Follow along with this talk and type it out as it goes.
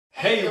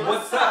Hey,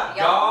 what's up,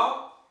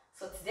 y'all?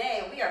 So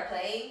today we are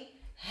playing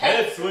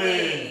Head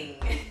Swing.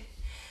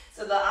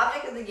 So the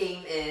object of the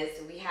game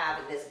is we have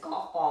this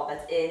golf ball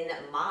that's in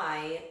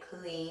my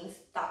clean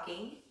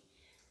stocking,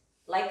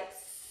 like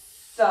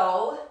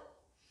so.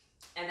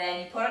 And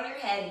then you put it on your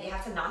head and you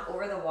have to knock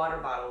over the water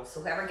bottle.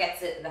 So whoever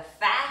gets it the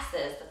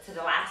fastest to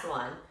the last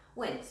one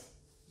wins.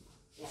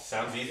 Yeah.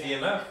 Sounds easy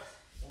enough.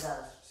 It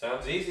does.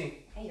 Sounds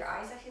easy. Hey, your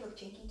eyes actually look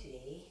chinky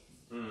today.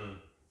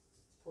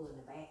 Pull in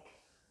the back.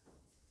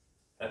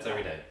 That's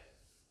every day.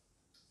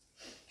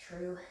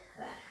 True.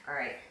 All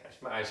right.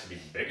 Actually, my eyes should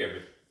be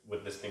bigger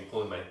with this thing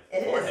pulling my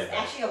It forehead. It is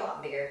actually a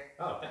lot bigger.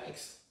 Oh,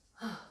 thanks.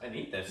 I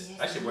need this. Yes,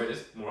 I should wear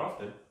this more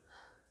often.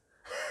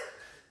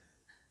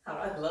 How do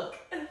I look?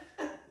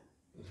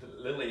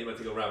 Look like you're about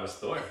to go rob a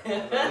store.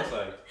 That's what it looks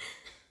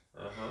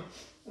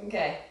like.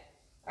 Okay.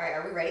 All right,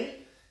 are we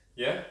ready?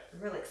 Yeah. I'm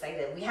really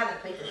excited. We haven't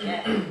played this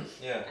yet.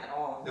 Yeah. At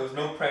all. There was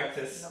no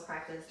practice. No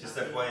practice. Just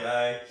nothing.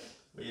 FYI,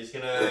 we're just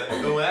gonna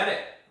go at it.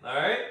 All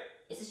right.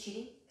 Is this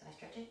cheating? Can I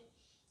stretch it?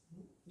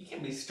 You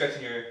can't be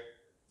stretching your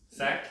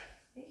sack.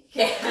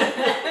 Yeah.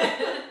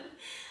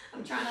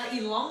 I'm trying to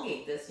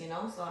elongate this, you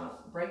know, so I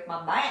don't break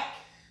my back.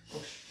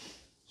 Oh,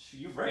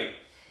 you're right.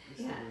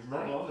 Yeah. It's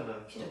not long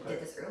enough. Should have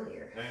did this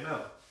earlier. I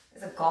know.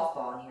 There's a golf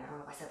ball in here. I don't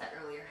know if I said that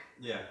earlier.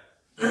 Yeah.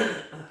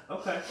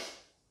 Okay.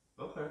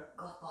 Okay.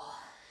 Golf ball.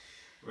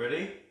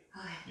 Ready?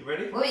 Okay. You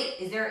ready? Wait,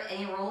 is there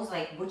any rules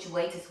like which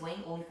way to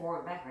swing? Only forward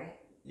and back, right?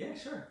 Yeah,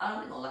 sure. I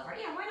don't go left, right?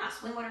 Yeah, why not?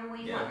 Swing whatever way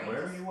you Yeah, want, right?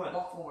 wherever Just you want.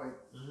 Walk forward.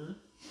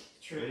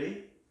 True.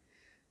 Ready?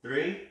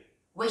 3.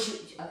 Wait,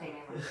 okay,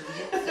 never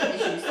mind.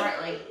 Should we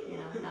start like, you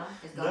know, no?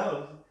 Just go.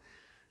 No.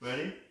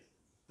 Ready?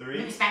 3.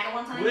 Maybe smack it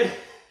one time? Wait.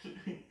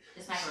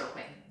 Just smack it real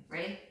quick.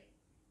 Ready?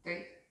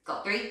 3,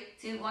 go. 3,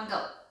 2, 1,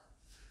 go.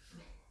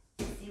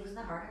 See, wasn't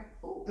that harder?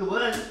 Ooh. It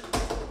was.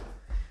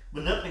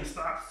 But nothing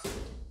stops.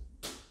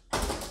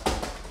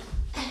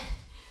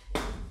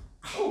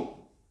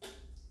 Oh.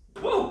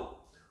 Whoa.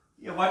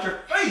 Yeah, watch your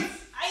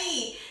face.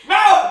 Aye.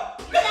 No!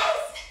 Yes!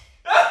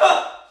 No!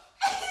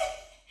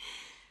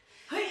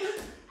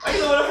 I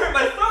don't want to hurt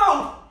my thumb.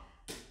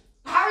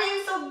 How are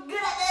you so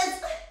good at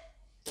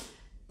this?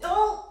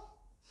 Oh,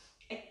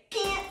 I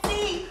can't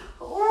see.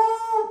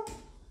 Oh.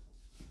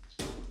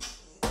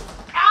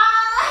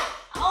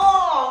 Ah!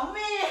 Oh,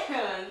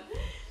 man.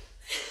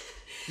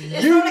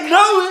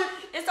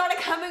 It started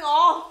coming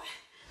off.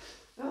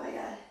 Oh, my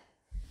God.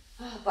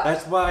 But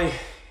That's why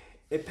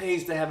it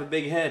pays to have a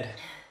big head.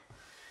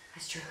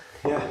 that's true.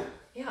 Yeah.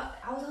 Yeah,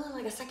 I was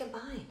only like a second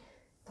behind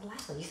the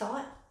last one. You saw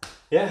it?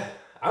 Yeah.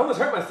 I almost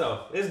hurt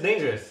myself. It's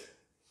dangerous.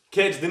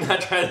 Kids, do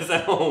not try this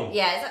at home.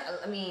 Yeah,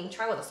 I mean,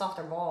 try with a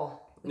softer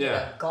ball.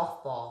 Yeah. A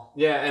golf ball.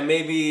 Yeah, and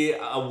maybe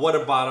a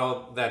water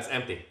bottle that's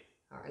empty.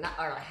 Or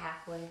like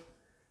halfway.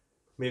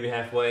 Maybe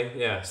halfway.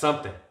 Yeah,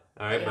 something.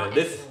 All right, but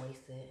this.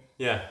 Waste it.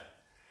 Yeah.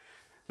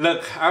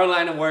 Look, our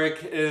line of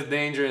work is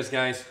dangerous,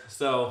 guys.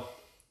 So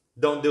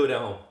don't do it at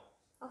home.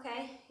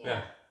 Okay.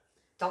 Yeah.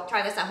 Don't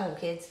try this at home,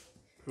 kids.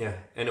 Yeah.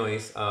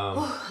 Anyways.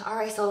 All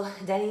right, so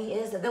Denny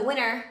is the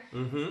winner.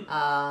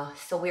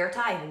 So we are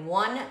tied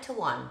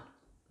 1-1.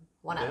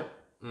 1 up.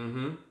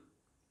 Yep.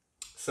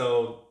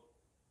 So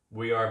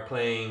we are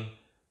playing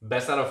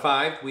best out of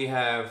 5. We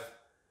have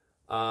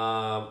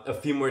a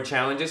few more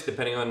challenges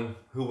depending on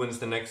who wins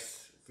the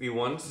next few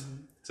ones.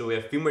 So we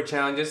have a few more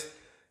challenges.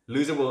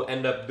 Loser will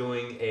end up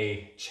doing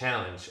a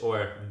challenge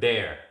or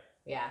dare.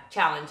 Yeah,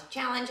 challenge.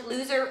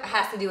 Loser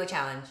has to do a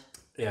challenge.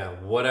 Yeah,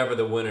 whatever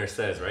the winner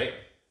says, right?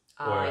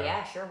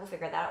 Yeah, sure. We'll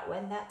figure that out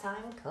when that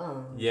time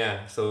comes.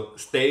 Yeah, so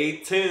stay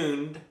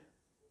tuned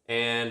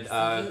and See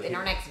you in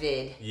our next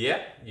vid.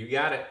 Yep, you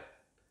got it.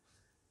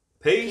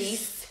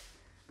 Peace.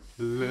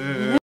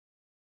 Hey,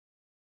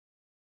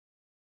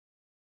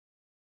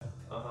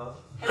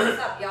 what's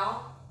up,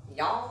 y'all?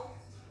 Y'all.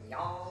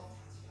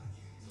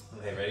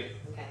 Okay, ready?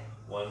 Okay.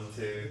 1,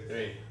 2,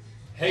 3.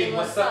 Hey,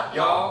 what's up,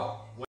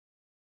 y'all?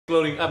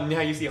 Floating up. You know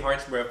how you see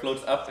hearts where it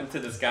floats up into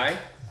the sky?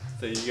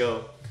 So you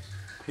go,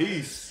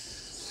 peace.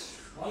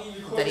 Why don't you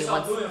record Denny yourself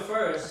wants doing it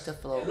first to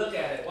float. and look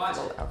at it, watch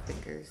it. Our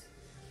fingers.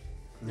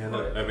 Yeah,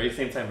 look. Ready?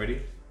 Same time,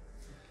 ready?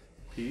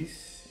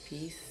 Peace.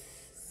 Peace.